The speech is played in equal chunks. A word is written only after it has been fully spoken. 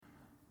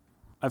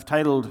I've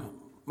titled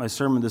my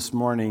sermon this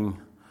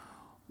morning,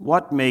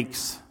 What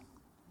Makes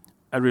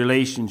a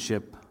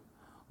Relationship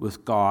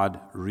with God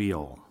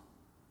Real?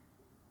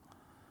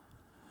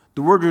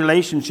 The word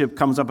relationship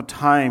comes up at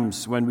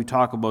times when we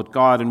talk about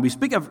God, and we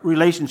speak of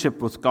relationship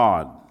with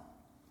God.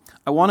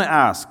 I want to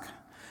ask,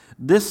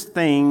 this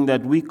thing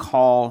that we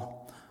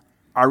call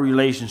our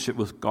relationship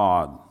with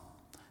God,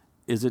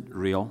 is it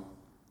real?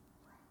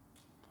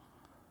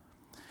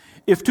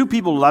 If two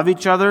people love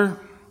each other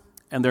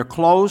and they're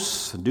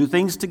close and do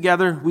things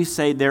together, we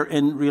say they're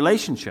in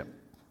relationship.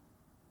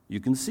 You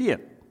can see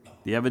it.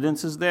 The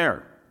evidence is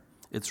there.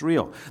 It's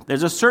real.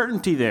 There's a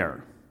certainty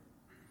there.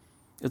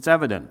 It's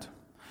evident.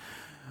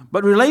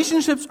 But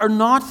relationships are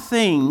not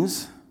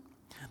things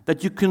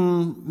that you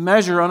can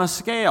measure on a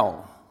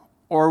scale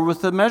or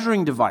with a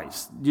measuring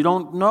device. You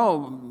don't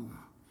know.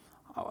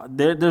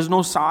 There's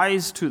no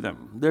size to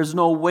them. There's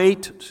no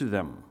weight to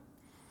them.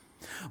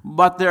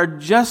 But they're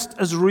just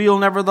as real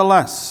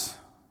nevertheless.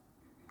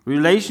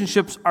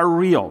 Relationships are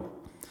real.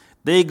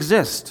 They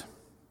exist.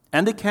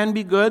 And they can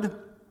be good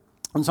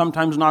and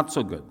sometimes not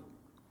so good.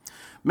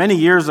 Many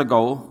years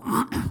ago,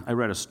 I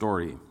read a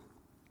story.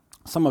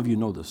 Some of you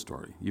know this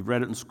story. You've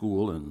read it in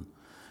school, and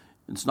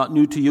it's not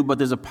new to you, but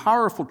there's a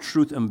powerful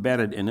truth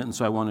embedded in it, and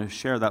so I want to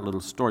share that little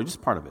story,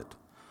 just part of it.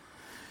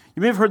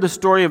 You may have heard the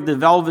story of the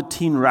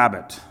Velveteen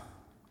Rabbit.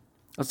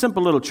 A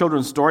simple little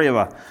children's story of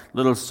a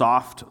little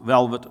soft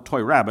velvet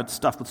toy rabbit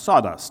stuffed with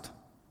sawdust.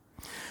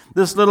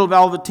 This little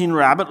Velveteen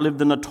Rabbit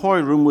lived in a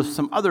toy room with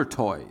some other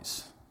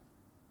toys.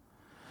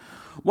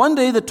 One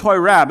day the toy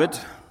rabbit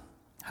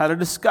had a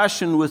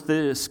discussion with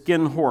the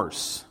skin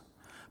horse.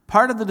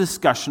 Part of the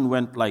discussion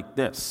went like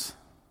this.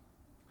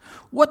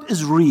 "What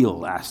is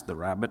real?" asked the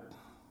rabbit.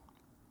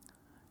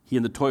 He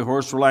and the toy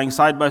horse were lying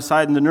side by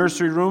side in the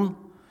nursery room.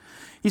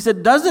 He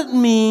said, "Does it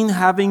mean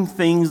having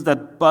things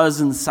that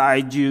buzz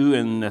inside you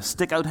and a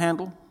stick-out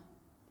handle?"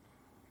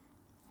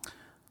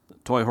 The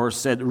toy horse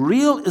said,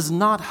 "Real is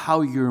not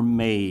how you're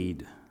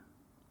made.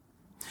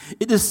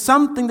 It is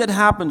something that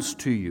happens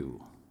to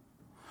you.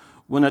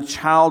 When a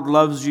child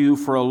loves you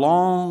for a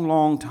long,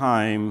 long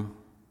time,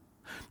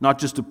 not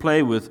just to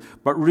play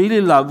with, but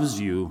really loves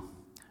you,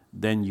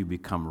 then you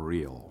become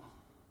real."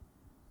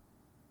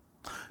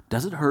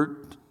 "Does it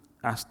hurt?"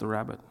 asked the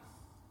rabbit.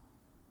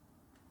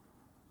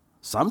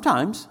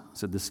 "Sometimes,"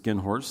 said the skin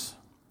horse.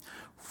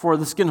 For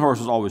the skin horse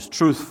was always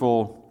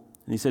truthful.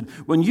 And he said,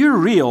 "When you're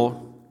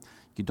real,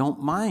 you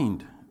don't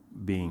mind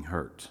being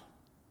hurt."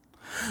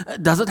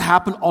 "Does it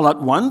happen all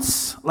at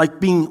once, like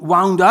being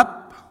wound up?"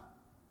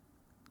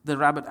 the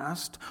rabbit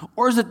asked.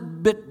 "Or is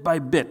it bit by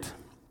bit?"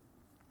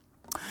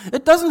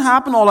 "It doesn't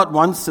happen all at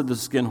once," said the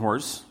skin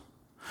horse.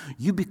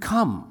 "You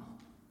become.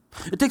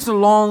 It takes a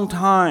long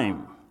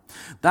time.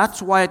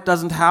 That's why it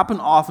doesn't happen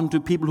often to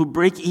people who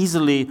break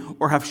easily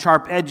or have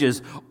sharp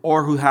edges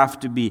or who have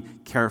to be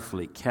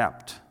carefully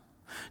kept.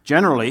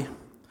 Generally,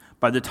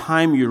 by the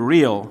time you're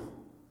real,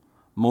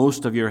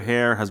 most of your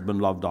hair has been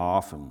loved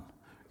off and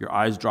your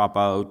eyes drop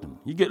out and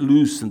you get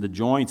loose in the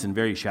joints and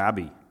very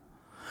shabby.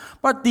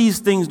 But these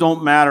things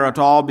don't matter at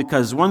all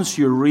because once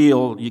you're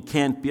real, you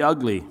can't be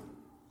ugly,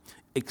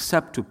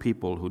 except to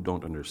people who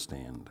don't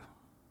understand."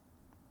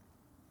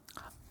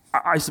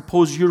 "I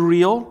suppose you're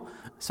real?"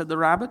 said the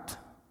rabbit.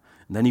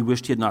 And then he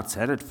wished he had not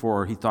said it,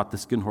 for he thought the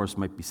skin horse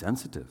might be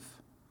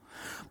sensitive.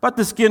 But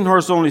the skin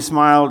horse only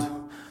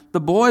smiled. "The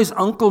boy's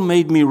uncle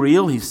made me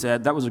real," he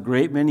said. "That was a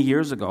great many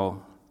years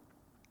ago.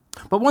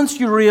 But once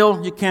you're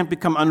real, you can't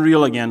become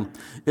unreal again.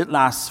 It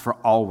lasts for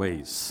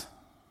always."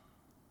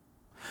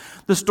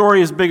 The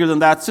story is bigger than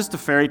that. It's just a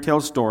fairy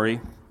tale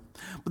story.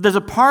 But there's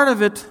a part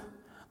of it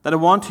that I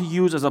want to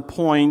use as a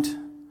point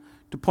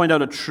to point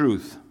out a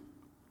truth.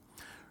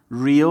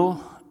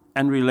 Real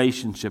and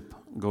relationship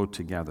go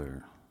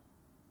together.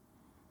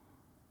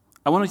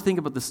 I want to think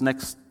about this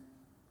next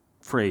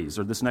phrase,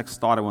 or this next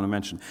thought I want to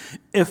mention.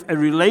 If a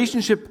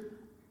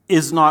relationship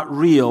is not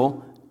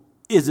real,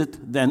 is it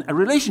then a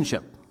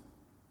relationship?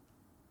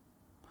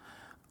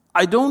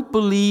 I don't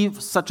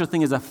believe such a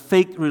thing as a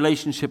fake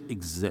relationship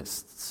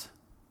exists.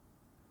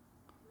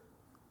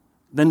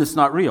 Then it's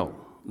not real.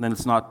 Then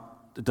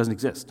it doesn't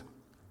exist.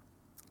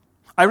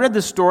 I read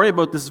this story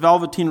about this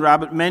Velveteen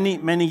Rabbit many,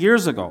 many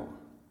years ago.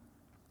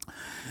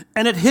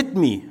 And it hit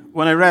me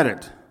when I read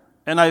it.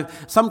 And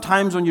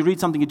sometimes when you read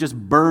something, it just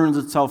burns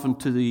itself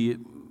into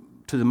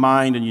the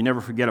mind and you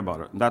never forget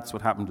about it. And that's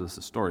what happened to this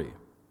story.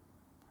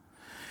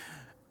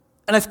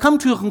 And I've come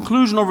to a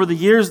conclusion over the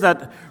years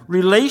that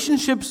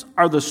relationships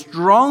are the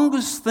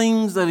strongest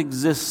things that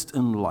exist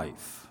in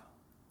life.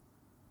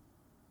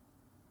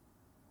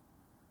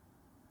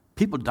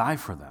 People die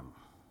for them.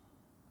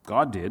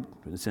 God did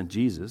when He sent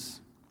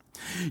Jesus.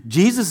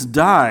 Jesus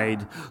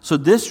died so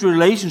this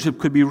relationship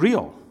could be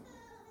real.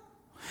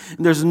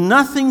 And there's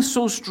nothing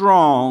so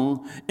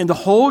strong in the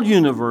whole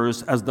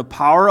universe as the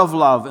power of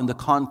love in the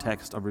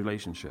context of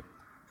relationship.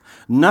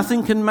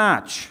 Nothing can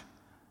match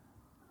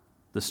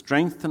the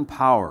strength and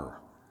power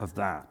of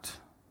that.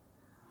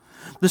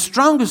 The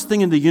strongest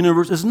thing in the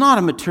universe is not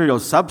a material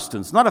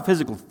substance, not a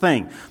physical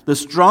thing. The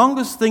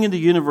strongest thing in the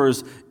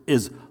universe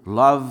is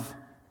love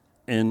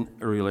in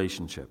a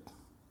relationship.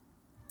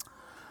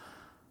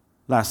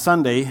 Last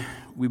Sunday,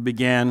 we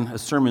began a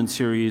sermon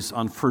series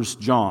on 1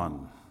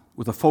 John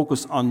with a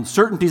focus on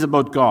certainties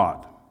about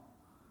God.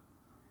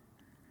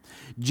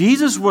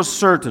 Jesus was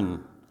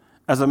certain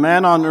as a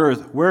man on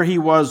earth where he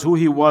was, who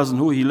he was, and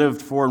who he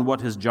lived for, and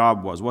what his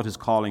job was, what his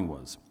calling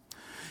was.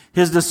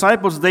 His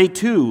disciples, they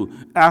too,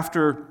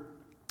 after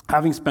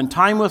having spent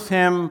time with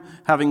him,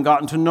 having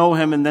gotten to know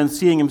him, and then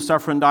seeing him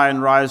suffer and die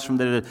and rise from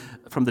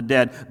the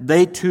dead,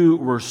 they too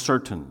were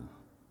certain.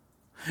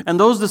 And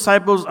those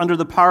disciples, under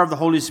the power of the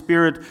Holy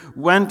Spirit,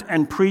 went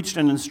and preached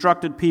and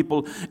instructed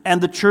people,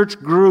 and the church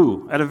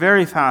grew at a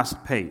very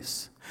fast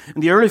pace.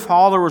 And the early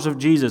followers of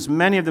Jesus,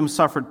 many of them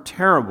suffered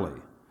terribly,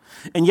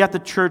 and yet the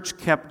church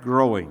kept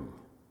growing.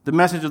 The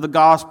message of the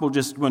gospel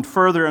just went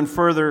further and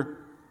further.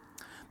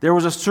 There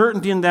was a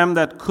certainty in them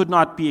that could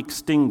not be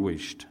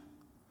extinguished.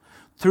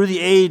 Through the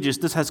ages,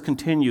 this has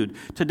continued.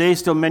 Today,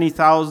 still many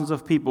thousands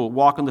of people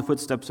walk in the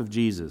footsteps of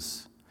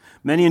Jesus.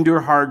 Many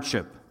endure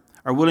hardship,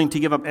 are willing to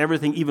give up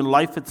everything, even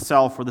life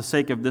itself, for the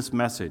sake of this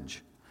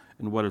message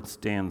and what it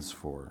stands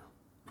for.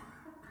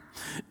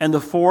 And the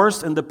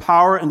force and the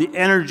power and the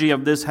energy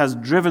of this has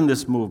driven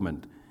this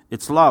movement.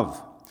 It's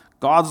love.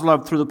 God's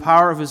love through the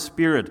power of His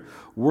Spirit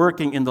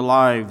working in the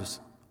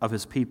lives of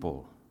His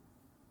people.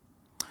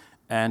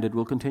 And it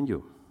will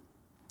continue.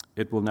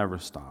 It will never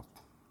stop.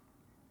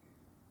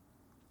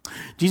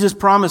 Jesus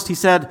promised, He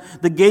said,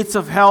 the gates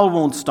of hell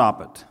won't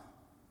stop it.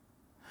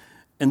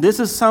 And this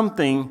is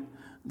something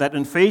that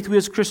in faith we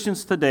as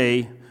Christians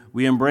today,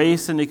 we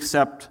embrace and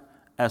accept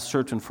as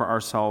certain for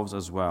ourselves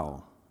as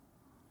well.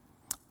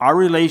 Our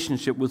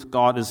relationship with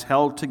God is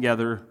held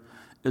together,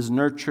 is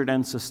nurtured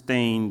and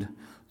sustained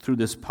through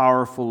this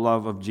powerful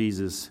love of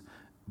Jesus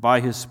by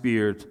His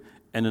Spirit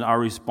and in our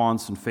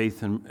response in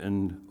faith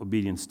and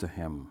obedience to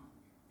Him.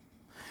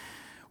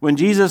 When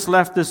Jesus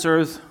left this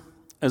earth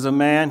as a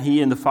man, He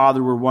and the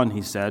Father were one,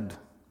 He said.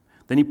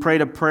 Then He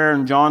prayed a prayer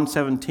in John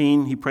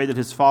 17. He prayed that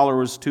His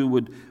followers too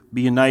would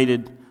be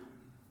united.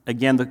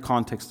 Again, the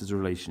context is a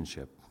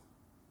relationship.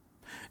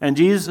 And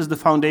Jesus is the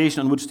foundation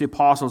on which the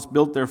apostles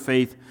built their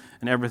faith,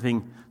 and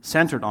everything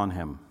centered on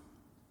Him.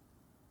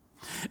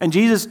 And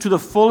Jesus, to the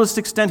fullest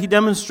extent, He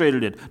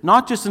demonstrated it,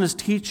 not just in His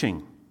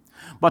teaching,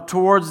 but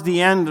towards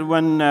the end,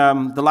 when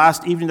the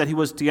last evening that He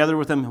was together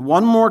with them,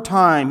 one more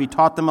time He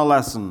taught them a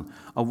lesson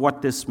of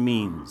what this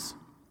means.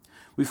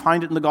 We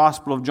find it in the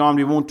Gospel of John.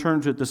 We won't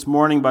turn to it this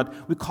morning,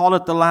 but we call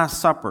it the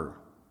Last Supper.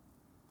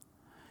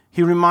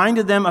 He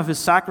reminded them of His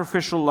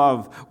sacrificial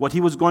love, what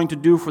He was going to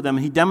do for them.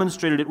 He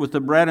demonstrated it with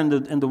the bread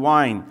and the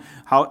wine.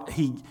 How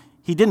He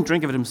didn't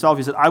drink of it Himself.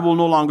 He said, I will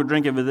no longer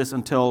drink of this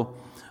until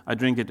I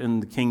drink it in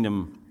the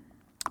kingdom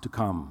to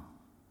come.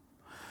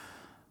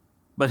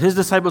 But His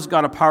disciples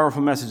got a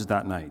powerful message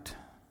that night.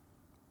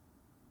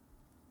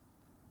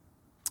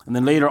 And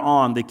then later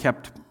on, they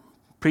kept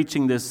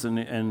preaching this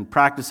and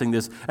practicing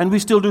this. And we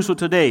still do so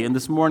today. And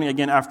this morning,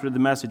 again, after the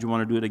message, we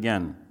want to do it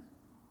again.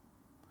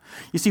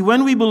 You see,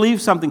 when we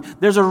believe something,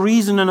 there's a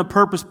reason and a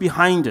purpose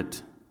behind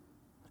it.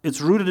 It's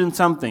rooted in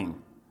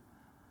something.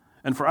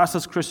 And for us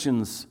as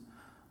Christians,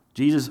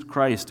 Jesus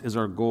Christ is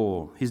our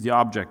goal. He's the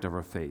object of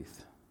our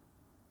faith.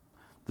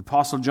 The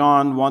Apostle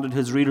John wanted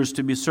his readers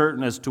to be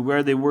certain as to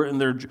where they were in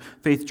their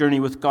faith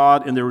journey with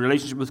God, in their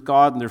relationship with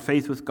God, and their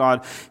faith with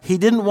God. He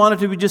didn't want it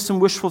to be just some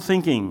wishful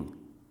thinking,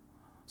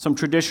 some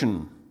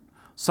tradition,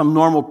 some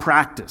normal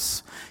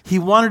practice. He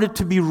wanted it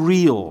to be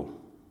real.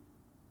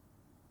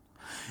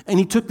 And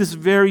he took this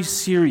very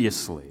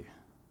seriously.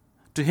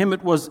 To him,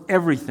 it was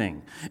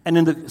everything. And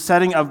in the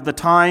setting of the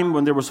time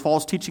when there was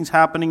false teachings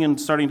happening and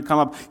starting to come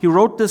up, he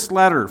wrote this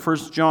letter,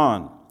 1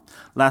 John.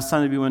 Last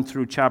Sunday we went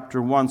through chapter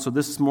 1, so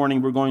this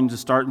morning we're going to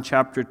start in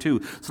chapter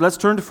 2. So let's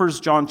turn to 1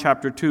 John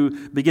chapter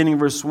 2, beginning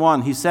verse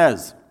 1. He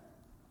says,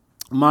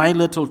 My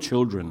little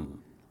children,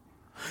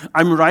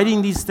 I'm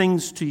writing these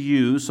things to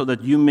you so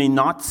that you may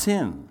not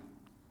sin.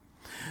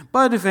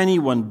 But if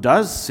anyone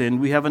does sin,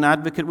 we have an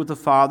advocate with the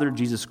Father,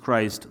 Jesus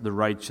Christ, the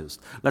righteous.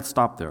 Let's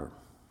stop there.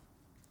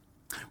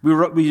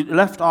 We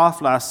left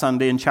off last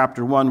Sunday in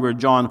chapter 1 where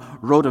John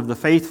wrote of the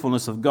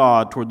faithfulness of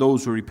God toward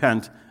those who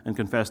repent and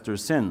confess their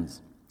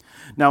sins.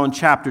 Now in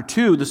chapter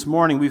 2 this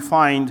morning we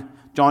find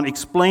John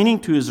explaining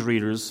to his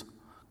readers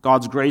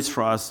God's grace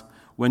for us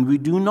when we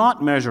do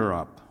not measure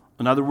up.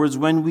 In other words,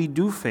 when we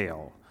do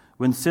fail,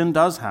 when sin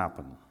does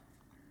happen.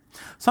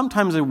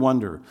 Sometimes I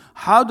wonder,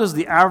 how does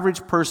the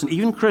average person,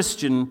 even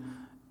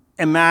Christian,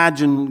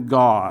 imagine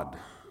God?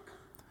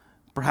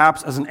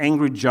 Perhaps as an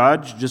angry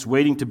judge, just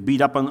waiting to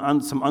beat up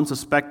on some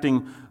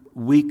unsuspecting,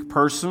 weak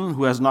person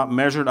who has not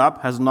measured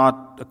up, has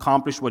not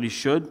accomplished what he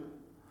should,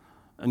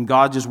 and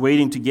God just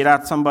waiting to get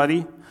at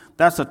somebody.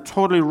 That's a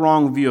totally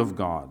wrong view of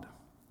God.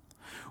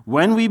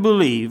 When we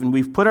believe and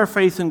we've put our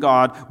faith in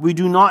God, we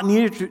do not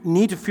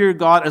need to fear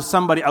God as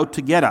somebody out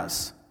to get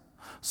us.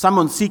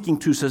 Someone seeking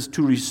to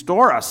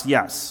restore us,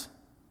 yes.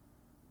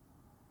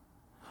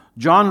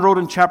 John wrote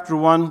in chapter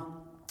 1,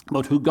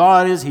 about who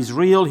God is. He's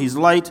real, He's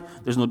light,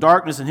 there's no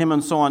darkness in Him,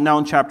 and so on. Now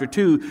in chapter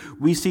 2,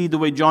 we see the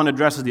way John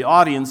addresses the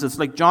audience. It's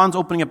like John's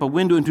opening up a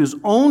window into his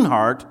own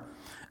heart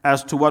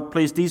as to what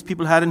place these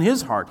people had in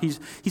his heart.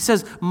 He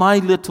says, "My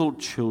little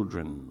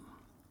children."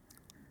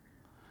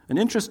 An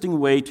interesting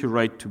way to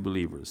write to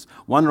believers.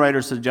 One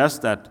writer suggests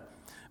that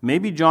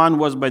maybe John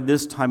was by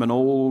this time an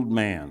old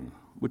man,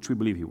 which we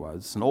believe he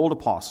was, an old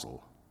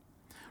apostle.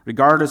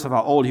 Regardless of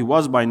how old he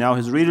was by now,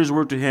 his readers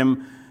were to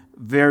him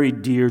very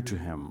dear to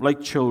him,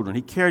 like children.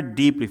 He cared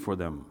deeply for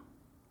them.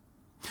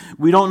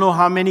 We don't know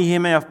how many he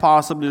may have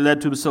possibly led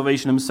to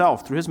salvation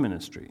himself through his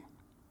ministry.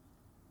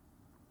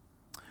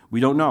 We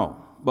don't know,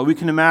 but we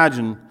can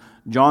imagine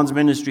John's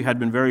ministry had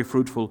been very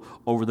fruitful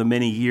over the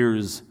many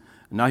years,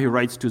 and now he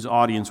writes to his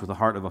audience with the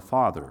heart of a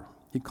father.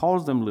 He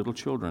calls them little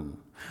children.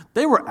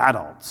 They were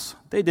adults.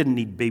 They didn't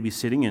need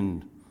babysitting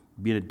and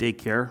being at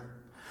daycare.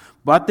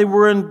 But they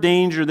were in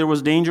danger. There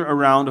was danger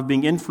around of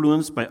being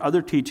influenced by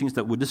other teachings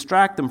that would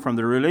distract them from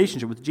their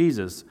relationship with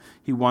Jesus.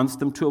 He wants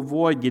them to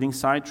avoid getting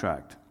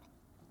sidetracked.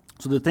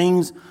 So the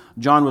things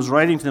John was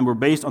writing to them were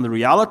based on the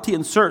reality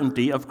and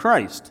certainty of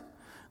Christ.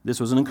 This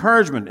was an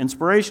encouragement,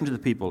 inspiration to the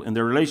people in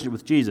their relationship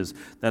with Jesus,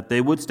 that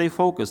they would stay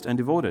focused and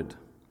devoted.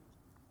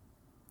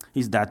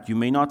 He's that you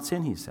may not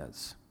sin, he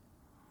says.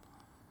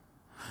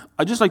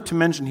 I'd just like to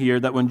mention here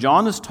that when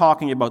John is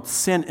talking about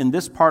sin in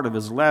this part of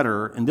his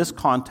letter, in this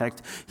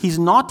context, he's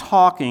not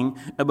talking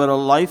about a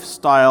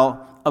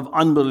lifestyle of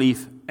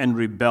unbelief and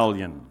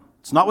rebellion.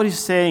 It's not what he's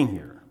saying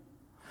here.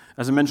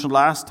 As I mentioned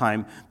last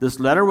time, this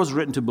letter was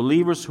written to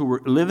believers who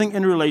were living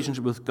in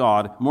relationship with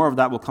God. More of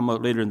that will come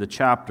out later in the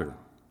chapter.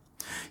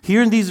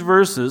 Here in these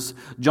verses,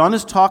 John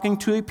is talking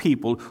to a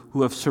people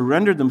who have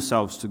surrendered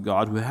themselves to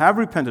God, who have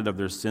repented of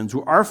their sins,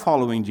 who are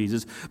following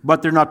Jesus,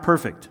 but they're not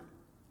perfect.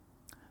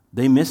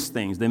 They miss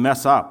things, they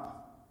mess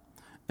up.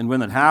 And when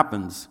that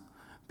happens,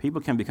 people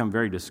can become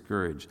very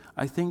discouraged.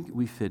 I think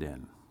we fit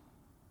in.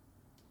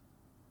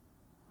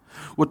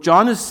 What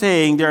John is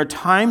saying, there are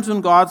times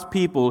when God's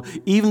people,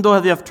 even though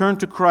they have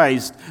turned to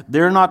Christ,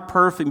 they're not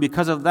perfect.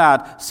 Because of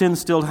that, sin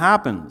still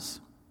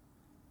happens.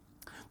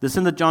 The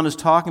sin that John is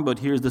talking about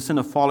here is the sin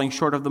of falling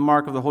short of the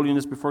mark of the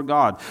holiness before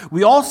God.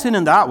 We all sin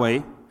in that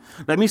way.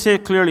 Let me say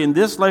it clearly. In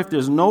this life,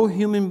 there's no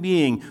human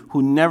being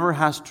who never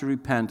has to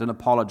repent and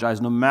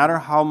apologize, no matter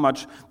how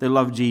much they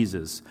love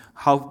Jesus,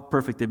 how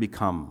perfect they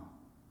become.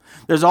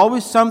 There's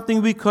always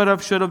something we could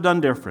have, should have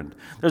done different.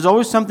 There's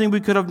always something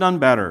we could have done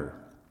better.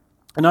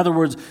 In other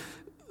words,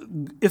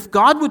 if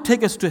God would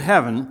take us to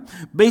heaven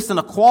based on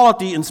a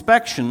quality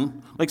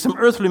inspection, like some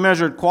earthly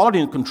measured quality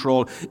and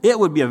control, it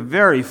would be a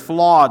very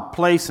flawed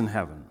place in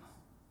heaven.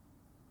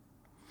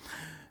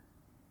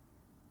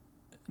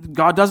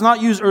 God does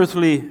not use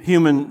earthly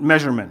human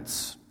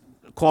measurements,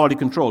 quality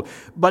control.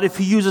 But if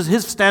He uses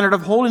His standard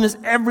of holiness,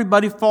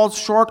 everybody falls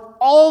short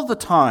all the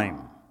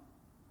time.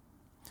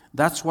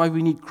 That's why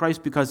we need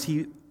Christ, because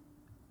He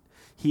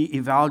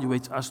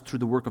evaluates us through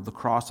the work of the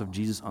cross of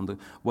Jesus,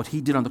 what He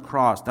did on the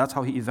cross. That's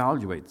how He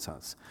evaluates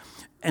us.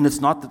 And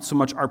it's not that so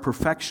much our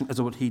perfection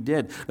as what He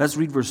did. Let's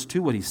read verse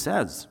 2, what He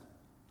says.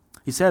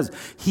 He says,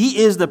 He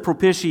is the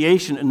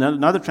propitiation, and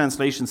another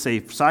translation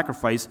say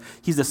sacrifice.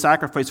 He's the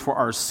sacrifice for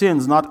our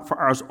sins, not for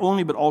ours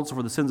only, but also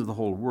for the sins of the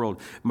whole world.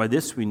 And by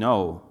this we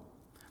know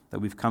that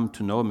we've come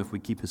to know Him if we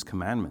keep His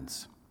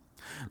commandments.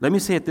 Let me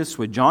say it this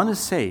way. John is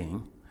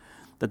saying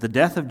that the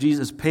death of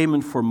Jesus is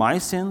payment for my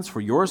sins,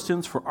 for your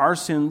sins, for our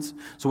sins.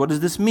 So what does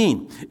this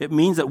mean? It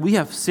means that we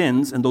have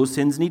sins, and those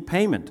sins need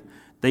payment.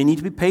 They need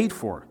to be paid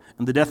for.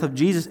 And the death of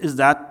Jesus is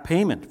that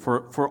payment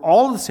for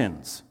all the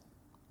sins.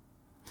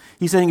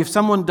 He's saying if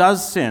someone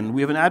does sin,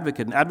 we have an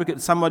advocate. An advocate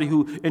is somebody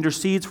who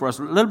intercedes for us,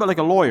 a little bit like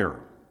a lawyer.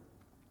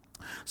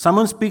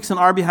 Someone speaks on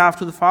our behalf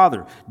to the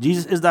Father.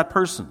 Jesus is that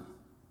person.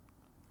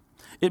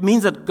 It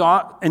means that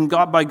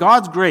by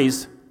God's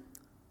grace,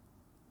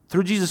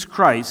 through Jesus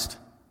Christ,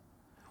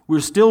 we're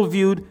still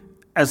viewed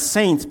as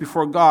saints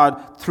before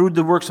God through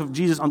the works of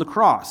Jesus on the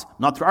cross,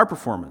 not through our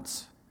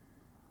performance.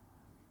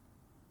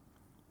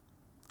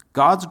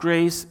 God's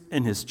grace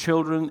in His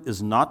children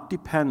is not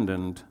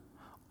dependent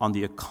on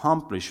the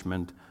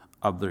accomplishment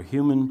of their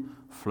human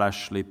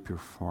fleshly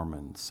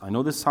performance. I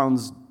know this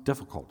sounds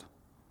difficult.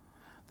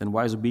 Then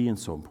why is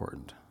obedience so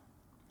important?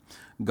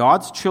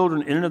 God's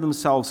children in and of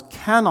themselves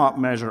cannot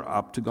measure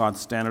up to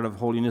God's standard of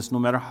holiness no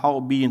matter how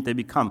obedient they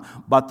become,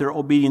 but their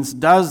obedience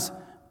does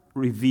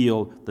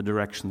reveal the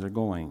direction they're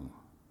going.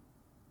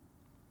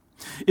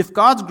 If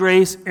God's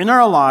grace in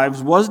our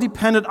lives was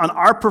dependent on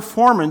our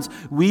performance,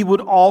 we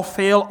would all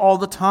fail all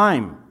the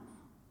time.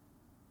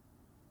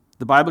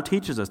 The Bible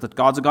teaches us that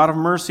God's a God of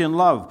mercy and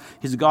love.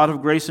 He's a God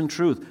of grace and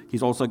truth.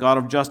 He's also a God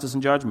of justice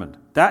and judgment.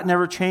 That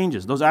never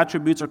changes. Those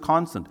attributes are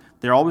constant.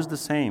 They're always the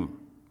same.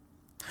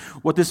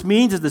 What this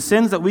means is the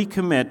sins that we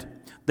commit,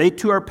 they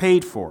too are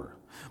paid for,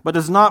 but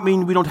does not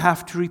mean we don't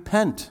have to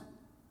repent.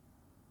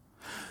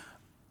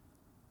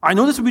 I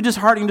know this would be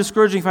disheartening and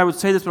discouraging if I would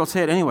say this, but I'll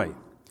say it anyway.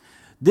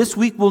 This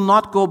week will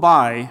not go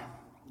by,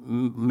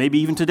 maybe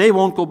even today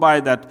won't go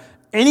by, that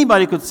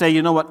anybody could say,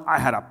 you know what, I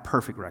had a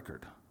perfect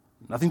record.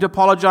 nothing to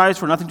apologize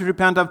for, nothing to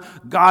repent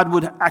of. God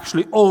would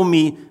actually owe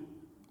me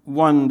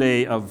one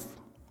day of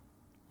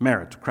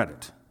merit,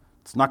 credit.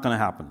 It's not going to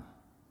happen.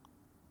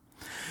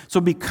 So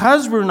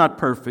because we're not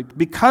perfect,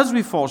 because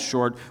we fall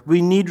short,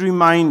 we need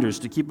reminders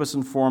to keep us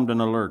informed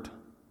and alert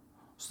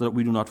so that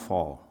we do not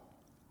fall.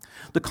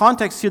 The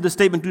context here, the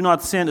statement, do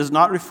not sin, is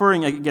not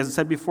referring, as I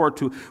said before,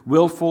 to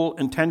willful,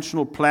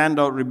 intentional, planned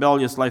out,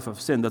 rebellious life of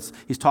sin.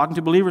 He's talking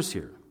to believers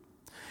here.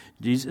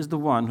 Jesus is the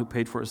one who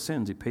paid for our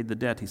sins. He paid the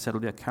debt. He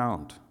settled the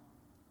account.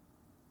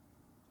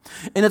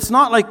 And it's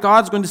not like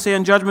God's going to say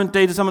on Judgment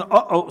Day to someone,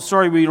 oh,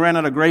 sorry, we ran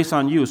out of grace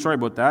on you. Sorry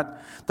about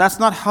that. That's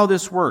not how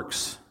this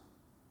works.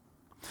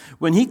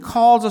 When He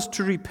calls us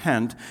to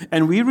repent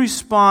and we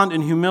respond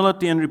in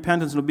humility and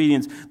repentance and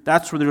obedience,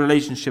 that's where the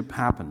relationship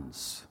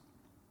happens.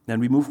 Then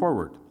we move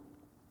forward.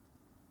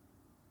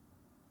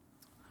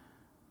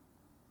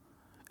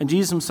 And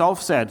Jesus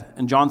Himself said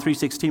in John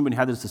 3:16, when He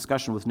had this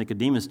discussion with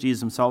Nicodemus,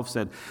 Jesus Himself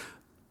said,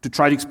 to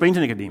try to explain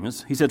to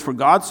Nicodemus, He said, for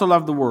God so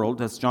loved the world,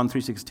 that's John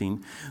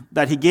 3:16,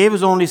 that He gave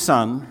His only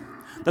Son,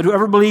 that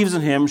whoever believes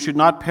in Him should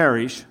not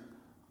perish,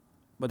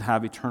 but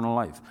have eternal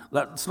life.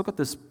 Let's look at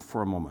this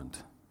for a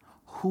moment.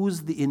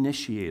 Who's the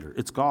initiator?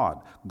 It's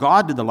God.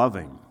 God did the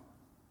loving.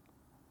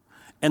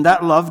 And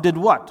that love did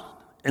what?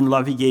 In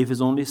love He gave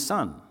His only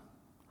Son.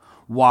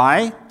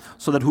 Why?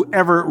 So that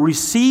whoever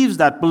receives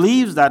that,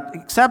 believes that,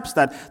 accepts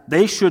that,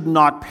 they should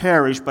not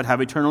perish but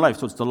have eternal life.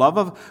 So it's the love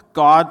of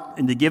God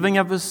in the giving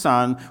of His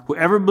Son.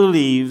 Whoever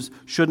believes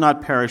should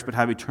not perish but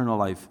have eternal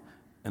life.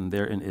 And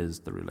therein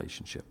is the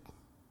relationship.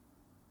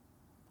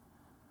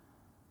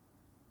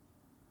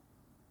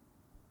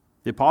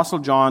 The Apostle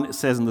John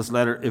says in this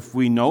letter, if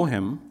we know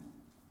Him,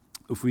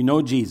 if we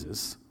know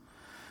Jesus,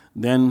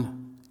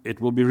 then it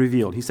will be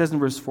revealed. He says in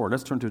verse 4,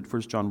 let's turn to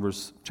 1 John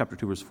chapter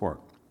 2, verse 4.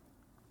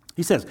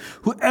 He says,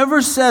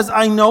 whoever says,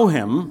 I know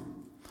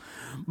Him,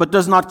 but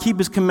does not keep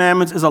His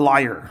commandments is a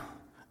liar,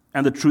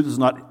 and the truth is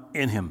not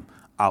in him.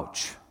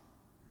 Ouch.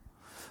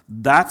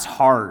 That's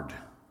hard.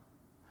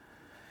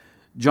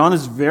 John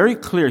is very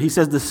clear. He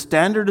says the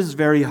standard is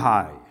very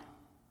high.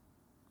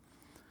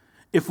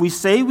 If we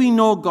say we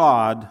know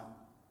God,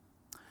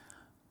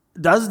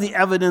 does the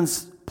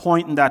evidence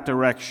point in that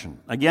direction?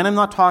 Again, I'm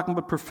not talking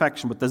about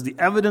perfection, but does the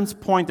evidence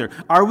point there?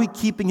 Are we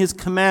keeping His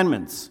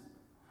commandments?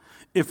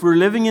 If we're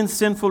living in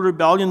sinful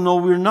rebellion, no,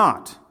 we're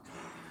not.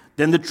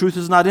 Then the truth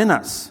is not in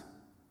us.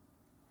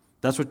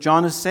 That's what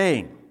John is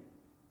saying.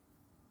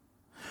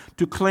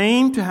 To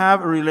claim to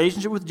have a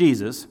relationship with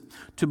Jesus,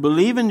 to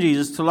believe in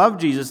Jesus, to love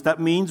Jesus, that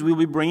means we'll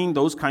be bringing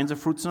those kinds of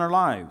fruits in our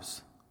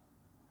lives.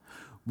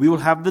 We will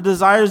have the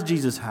desires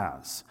Jesus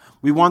has.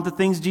 We want the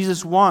things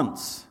Jesus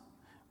wants.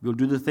 We'll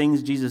do the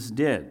things Jesus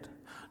did.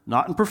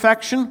 Not in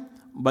perfection,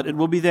 but it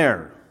will be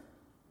there.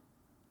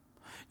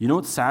 You know,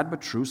 it's sad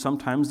but true.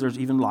 Sometimes there's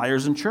even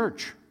liars in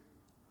church.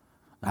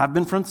 There have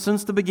been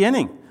since the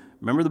beginning.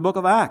 Remember the book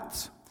of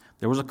Acts.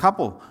 There was a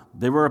couple.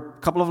 They were a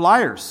couple of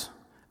liars.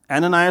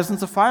 Ananias and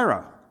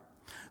Sapphira.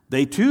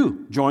 They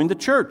too joined the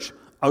church,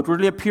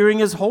 outwardly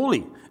appearing as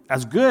holy,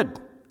 as good,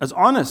 as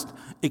honest,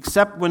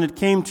 except when it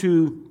came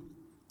to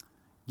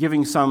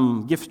giving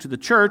some gifts to the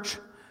church,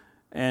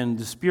 and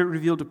the Spirit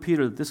revealed to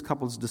Peter that this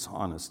couple is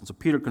dishonest. And so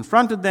Peter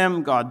confronted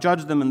them, God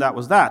judged them, and that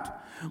was that.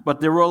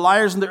 But there were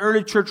liars in the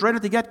early church right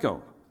at the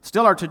get-go.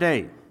 Still are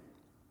today.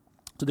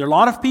 So there are a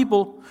lot of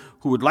people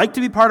who would like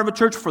to be part of a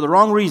church for the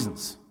wrong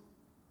reasons.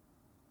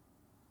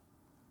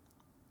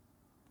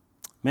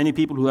 Many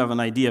people who have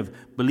an idea of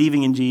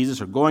believing in Jesus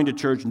or going to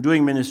church and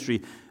doing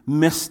ministry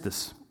miss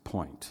this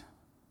point.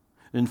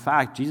 In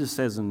fact, Jesus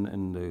says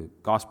in the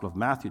Gospel of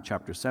Matthew,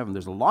 chapter 7,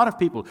 there's a lot of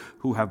people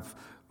who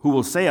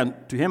will say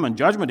to Him on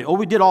Judgment Day, oh,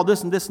 we did all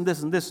this and this and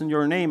this and this in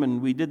your name,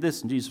 and we did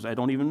this, and Jesus says, I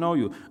don't even know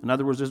you. In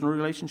other words, there's no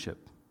relationship.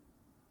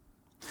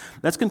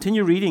 Let's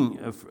continue reading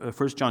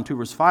 1 John 2,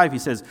 verse 5. He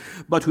says,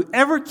 but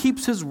whoever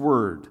keeps His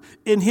word,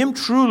 in Him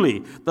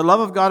truly the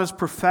love of God is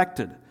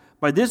perfected.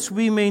 By this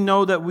we may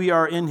know that we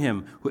are in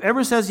Him.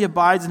 Whoever says he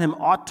abides in Him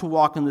ought to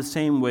walk in the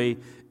same way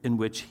in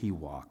which He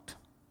walked.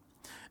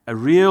 A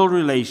real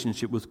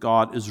relationship with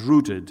God is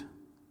rooted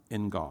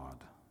in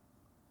God.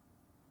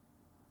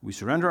 We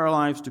surrender our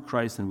lives to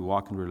Christ and we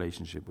walk in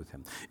relationship with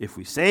Him. If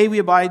we say we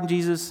abide in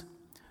Jesus,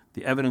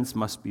 the evidence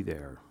must be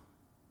there.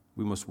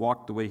 We must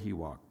walk the way He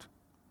walked.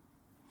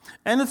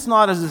 And it's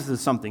not as if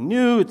it's something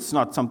new. It's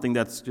not something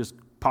that's just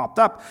popped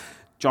up.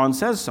 John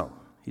says so.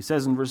 He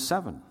says in verse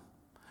 7,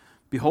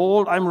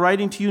 behold, I'm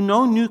writing to you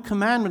no new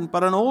commandment,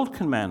 but an old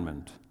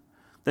commandment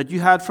that you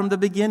had from the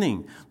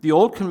beginning. The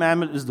old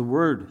commandment is the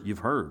word you've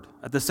heard.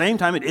 At the same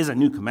time, it is a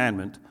new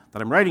commandment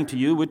that I'm writing to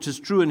you, which is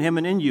true in Him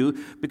and in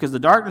you, because the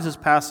darkness is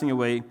passing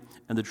away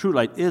and the true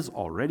light is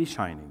already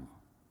shining.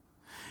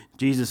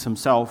 Jesus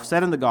Himself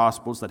said in the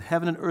Gospels that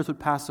heaven and earth would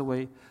pass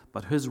away,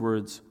 but His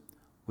words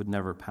would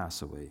never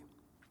pass away.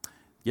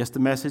 Yes, the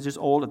message is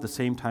old, at the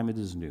same time it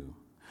is new.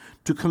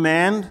 To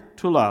command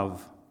to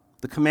love,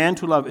 the command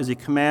to love is a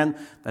command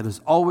that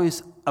is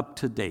always up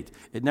to date.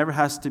 It never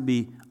has to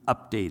be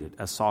updated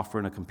as software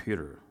in a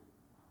computer.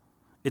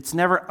 It's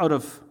never out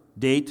of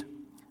date.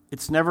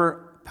 It's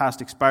never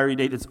past expiry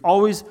date. It's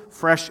always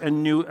fresh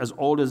and new, as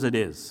old as it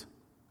is.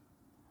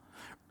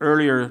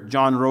 Earlier,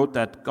 John wrote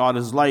that God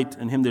is light,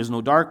 and in him there's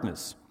no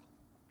darkness.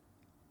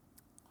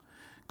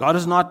 God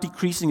is not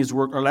decreasing his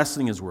work or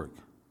lessening his work.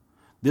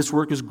 This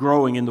work is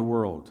growing in the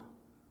world.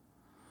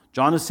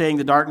 John is saying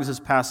the darkness is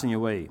passing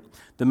away.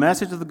 The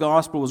message of the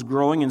gospel was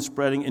growing and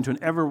spreading into an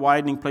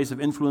ever-widening place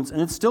of influence,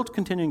 and it's still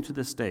continuing to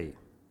this day.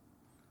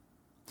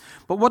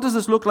 But what does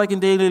this look like in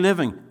daily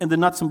living, in the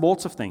nuts and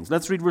bolts of things?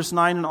 Let's read verse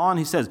 9 and on.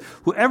 He says,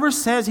 "Whoever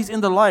says he's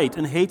in the light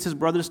and hates his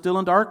brother is still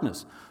in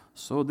darkness."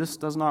 So this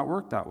does not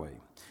work that way.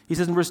 He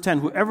says in verse 10,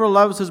 "Whoever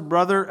loves his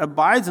brother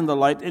abides in the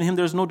light, in him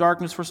there's no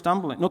darkness for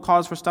stumbling, no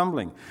cause for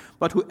stumbling.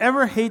 But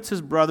whoever hates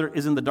his brother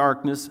is in the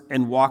darkness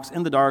and walks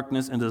in the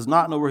darkness and does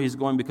not know where he's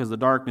going because the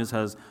darkness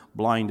has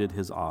blinded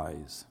his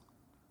eyes."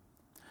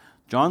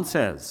 John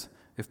says,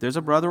 if there's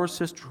a brother or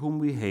sister whom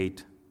we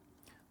hate,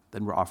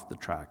 then we're off the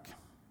track.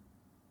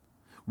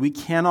 We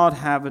cannot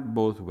have it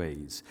both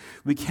ways.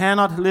 We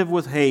cannot live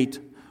with hate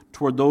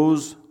toward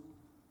those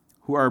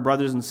who are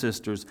brothers and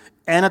sisters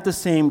and at the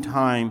same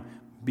time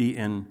be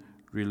in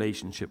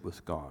relationship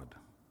with God.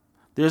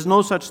 There's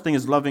no such thing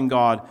as loving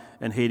God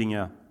and hating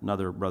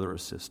another brother or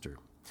sister.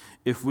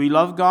 If we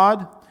love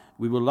God,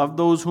 we will love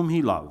those whom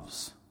he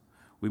loves.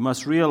 We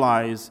must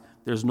realize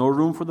there's no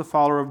room for the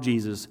follower of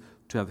Jesus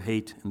to have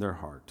hate in their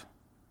heart.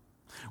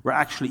 We're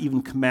actually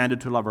even commanded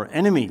to love our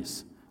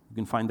enemies. You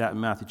can find that in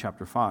Matthew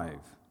chapter 5.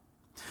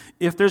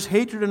 If there's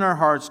hatred in our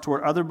hearts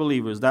toward other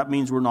believers, that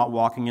means we're not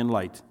walking in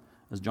light.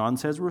 As John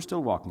says, we're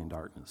still walking in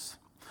darkness.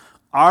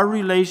 Our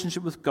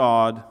relationship with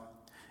God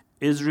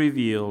is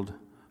revealed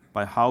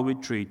by how we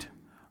treat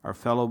our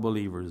fellow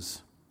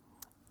believers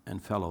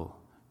and fellow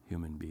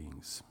human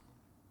beings.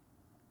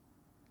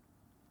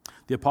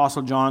 The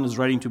Apostle John is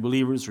writing to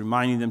believers,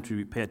 reminding them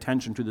to pay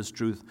attention to this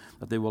truth,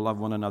 that they will love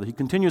one another. He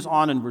continues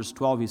on in verse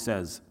 12, he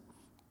says,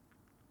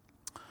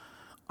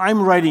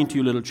 "I'm writing to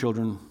you, little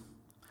children,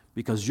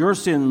 because your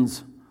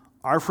sins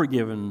are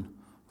forgiven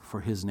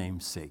for his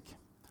name's sake."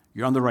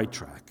 You're on the right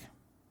track.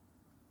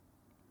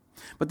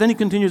 But then he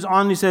continues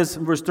on, he says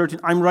in verse 13,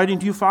 "I'm writing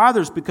to you,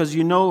 fathers, because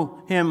you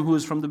know him who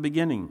is from the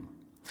beginning.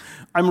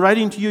 I'm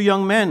writing to you,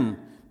 young men,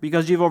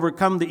 because you've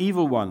overcome the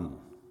evil one.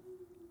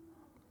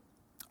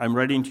 I'm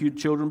writing to you,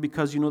 children,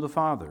 because you know the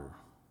Father.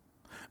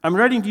 I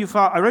write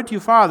to you,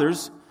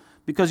 fathers,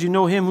 because you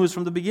know him who is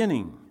from the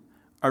beginning.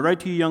 I write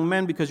to you, young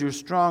men, because you're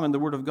strong and the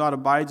word of God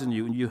abides in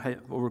you and you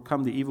have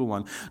overcome the evil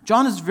one."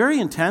 John is very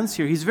intense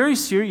here. He's very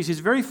serious. He's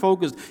very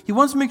focused. He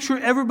wants to make sure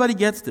everybody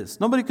gets this.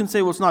 Nobody can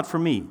say, well, it's not for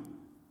me.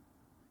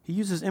 He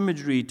uses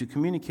imagery to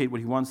communicate what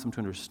he wants them to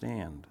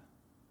understand.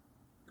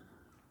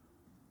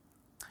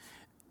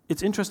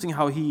 It's interesting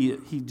how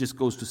he just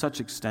goes to such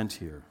extent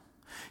here.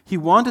 He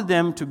wanted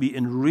them to be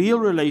in real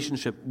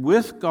relationship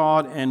with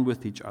God and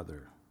with each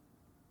other.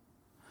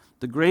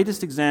 The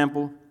greatest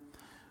example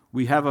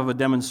we have of a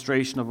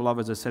demonstration of love,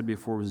 as I said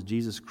before, was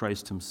Jesus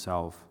Christ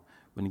himself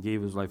when he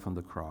gave his life on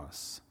the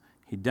cross.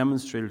 He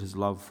demonstrated his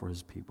love for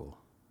his people.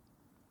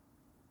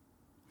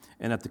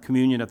 And at the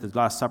communion, at the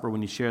Last Supper,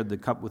 when he shared the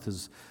cup with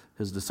his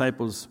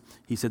disciples,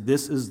 he said,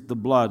 "This is the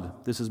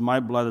blood. This is my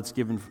blood that's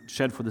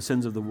shed for the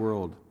sins of the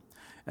world."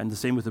 And the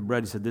same with the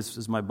bread. He said, "This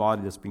is my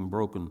body that's being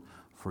broken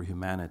for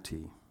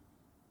humanity."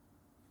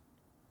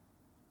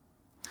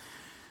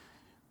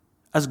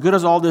 As good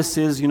as all this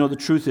is, the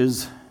truth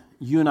is,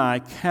 you and I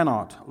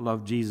cannot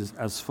love Jesus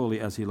as fully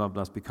as he loved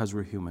us because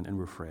we're human and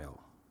we're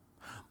frail.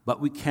 But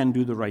we can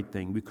do the right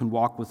thing. We can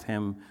walk with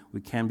him.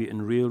 We can be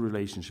in real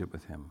relationship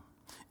with him.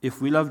 If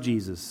we love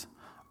Jesus,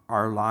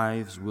 our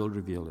lives will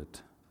reveal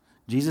it.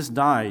 Jesus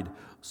died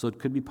so it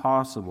could be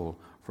possible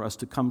for us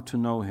to come to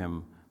know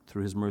him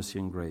through his mercy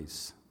and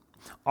grace.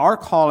 Our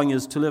calling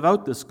is to live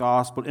out this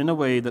gospel in a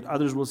way that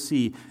others will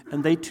see,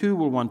 and they too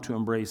will want to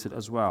embrace it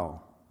as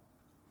well.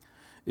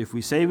 If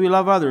we say we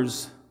love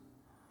others,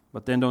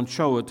 but then don't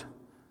show it,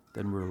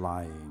 then we're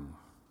lying.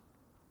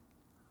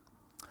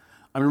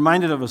 I'm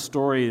reminded of a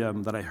story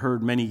that I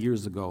heard many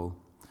years ago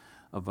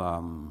of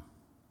a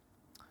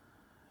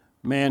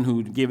man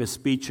who gave a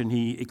speech and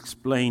he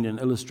explained and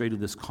illustrated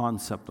this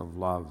concept of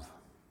love.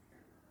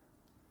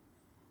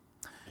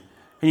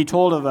 And he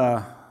told of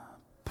a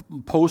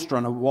poster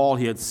on a wall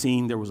he had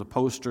seen. There was a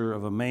poster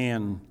of a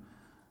man,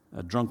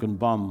 a drunken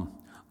bum,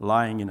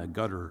 lying in a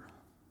gutter,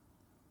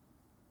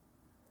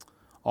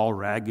 all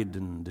ragged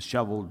and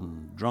disheveled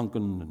and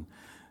drunken,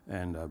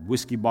 and a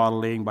whiskey bottle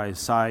laying by his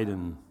side,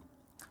 and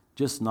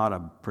just not a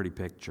pretty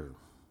picture.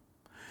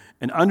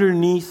 And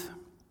underneath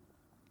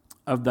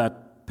of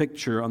that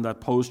picture on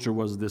that poster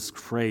was this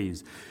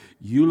phrase,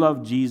 "You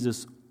love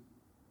Jesus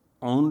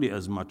only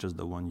as much as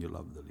the one you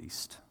love the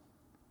least."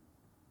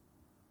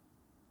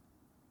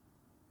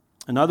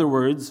 In other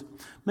words,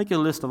 make a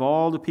list of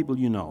all the people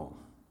you know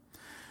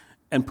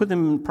and put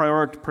them in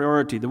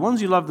priority. The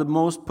ones you love the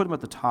most, put them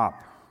at the top.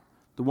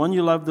 The one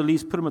you love the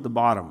least, put them at the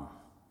bottom.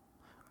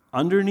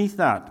 Underneath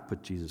that,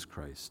 put Jesus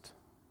Christ.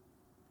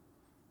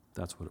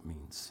 That's what it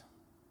means.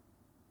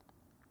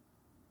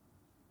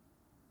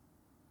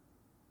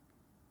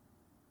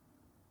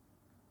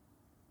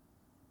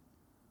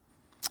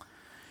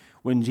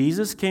 When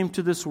Jesus came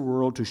to this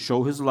world to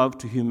show his love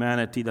to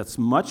humanity, that's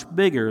much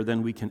bigger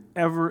than we can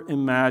ever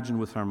imagine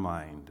with our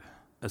mind.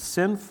 A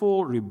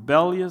sinful,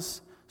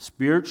 rebellious,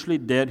 spiritually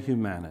dead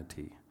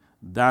humanity.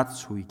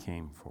 That's who he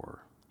came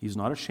for. He's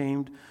not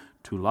ashamed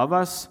to love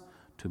us,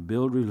 to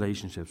build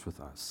relationships with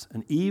us.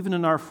 And even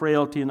in our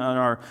frailty and in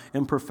our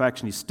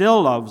imperfection, he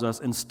still loves us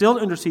and still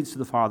intercedes to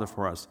the Father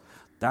for us.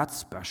 That's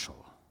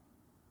special.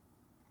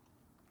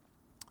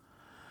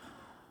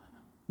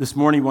 This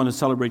morning we want to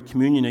celebrate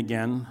communion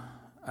again,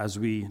 as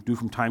we do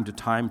from time to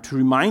time, to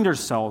remind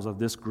ourselves of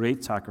this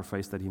great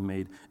sacrifice that he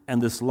made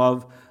and this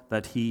love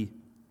that he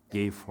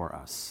gave for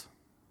us.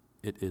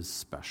 It is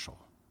special.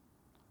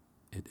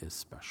 It is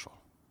special.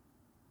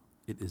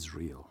 It is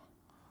real.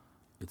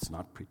 It's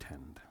not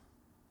pretend.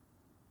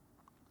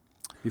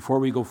 Before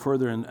we go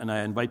further, and I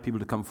invite people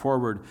to come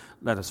forward,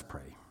 let us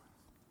pray.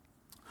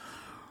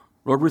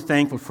 Lord, we're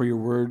thankful for your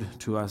word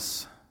to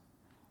us.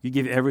 You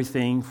give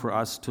everything for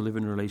us to live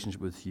in a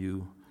relationship with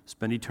you,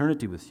 spend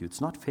eternity with you. It's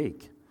not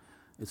fake.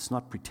 It's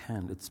not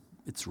pretend.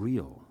 It's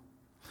real.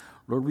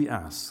 Lord, we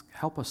ask,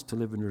 help us to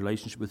live in a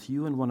relationship with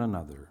you and one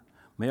another.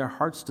 May our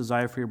heart's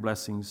desire for your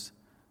blessings,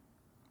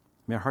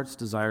 may our heart's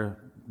desire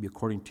be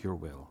according to your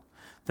will.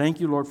 Thank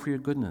you, Lord, for your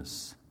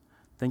goodness.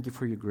 Thank you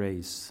for your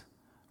grace,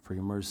 for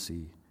your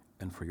mercy,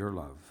 and for your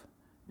love.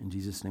 In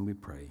Jesus' name we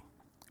pray.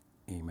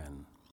 Amen.